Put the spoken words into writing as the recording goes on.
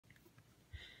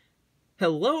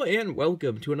Hello and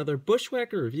welcome to another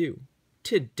Bushwhacker review.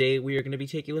 Today we are going to be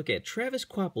taking a look at Travis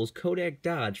Kvapil's Kodak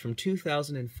Dodge from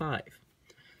 2005.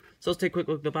 So let's take a quick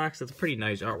look at the box. That's a pretty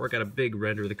nice artwork. Got a big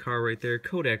render of the car right there.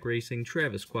 Kodak Racing,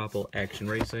 Travis Kvapil, Action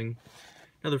Racing.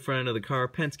 Another front end of the car,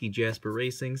 Penske Jasper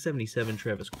Racing, 77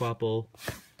 Travis Kvapil.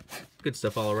 Good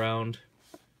stuff all around.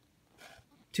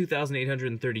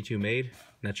 2,832 made.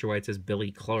 Not sure why it says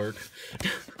Billy Clark.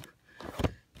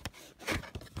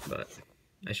 But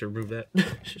I should remove that.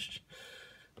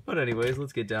 But anyways,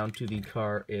 let's get down to the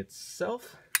car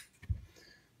itself.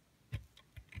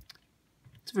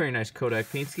 It's a very nice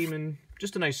Kodak paint scheme and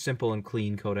just a nice simple and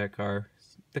clean Kodak car.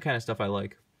 The kind of stuff I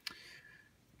like.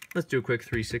 Let's do a quick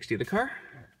 360 of the car.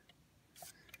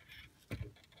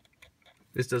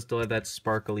 This does still have that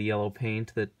sparkly yellow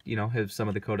paint that, you know, have some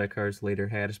of the Kodak cars later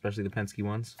had, especially the Penske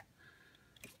ones.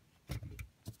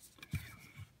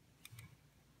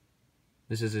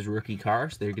 This is his rookie car,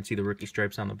 so there you can see the rookie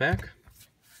stripes on the back.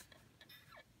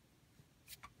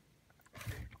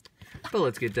 But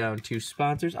let's get down to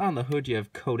sponsors. On the hood, you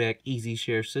have Kodak Easy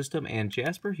Share System and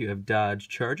Jasper. You have Dodge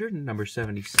Charger, number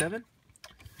 77.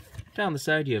 Down the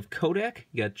side, you have Kodak.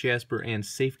 You got Jasper and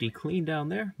Safety Clean down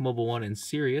there. Mobile One and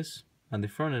Sirius on the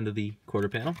front end of the quarter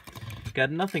panel.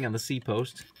 Got nothing on the C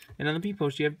post. And on the B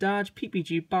post, you have Dodge,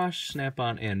 PPG, Bosch,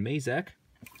 Snap-on, and Mazak.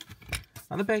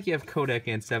 On the back, you have Kodak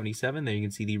and 77. There you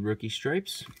can see the rookie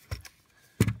stripes.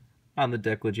 On the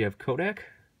deck lid, you have Kodak.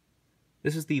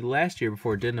 This is the last year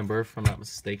before it did number, if I'm not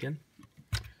mistaken.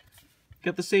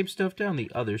 Got the same stuff down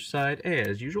the other side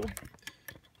as usual.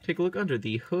 Take a look under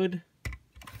the hood.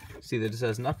 See that it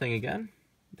says nothing again.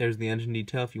 There's the engine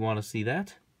detail if you want to see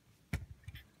that.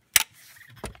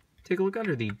 Take a look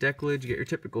under the deck lid. You get your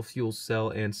typical fuel cell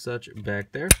and such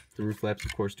back there. The roof flaps,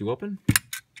 of course, do open.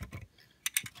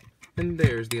 And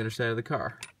there's the underside of the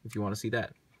car, if you want to see that.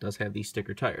 It does have these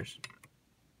sticker tires.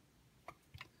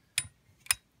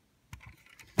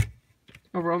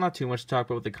 Overall, not too much to talk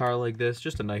about with the car like this.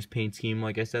 Just a nice paint scheme.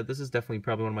 Like I said, this is definitely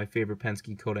probably one of my favorite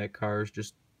Penske Kodak cars.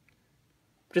 Just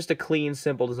a clean,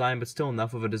 simple design, but still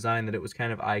enough of a design that it was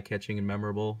kind of eye-catching and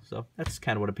memorable. So that's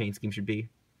kind of what a paint scheme should be.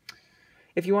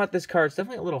 If you want this car, it's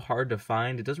definitely a little hard to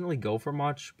find. It doesn't really go for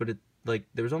much, but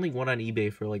there was only one on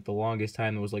eBay for like the longest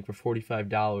time that was like for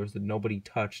 $45 that nobody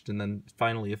touched, and then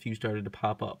finally a few started to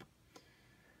pop up.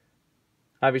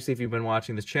 Obviously, if you've been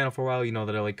watching this channel for a while, you know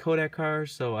that I like Kodak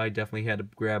cars, so I definitely had to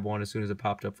grab one as soon as it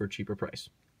popped up for a cheaper price.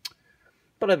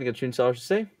 But I think that's all I should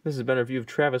say. This has been a review of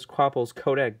Travis Kvapil's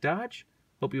Kodak Dodge.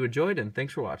 Hope you enjoyed, and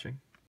thanks for watching.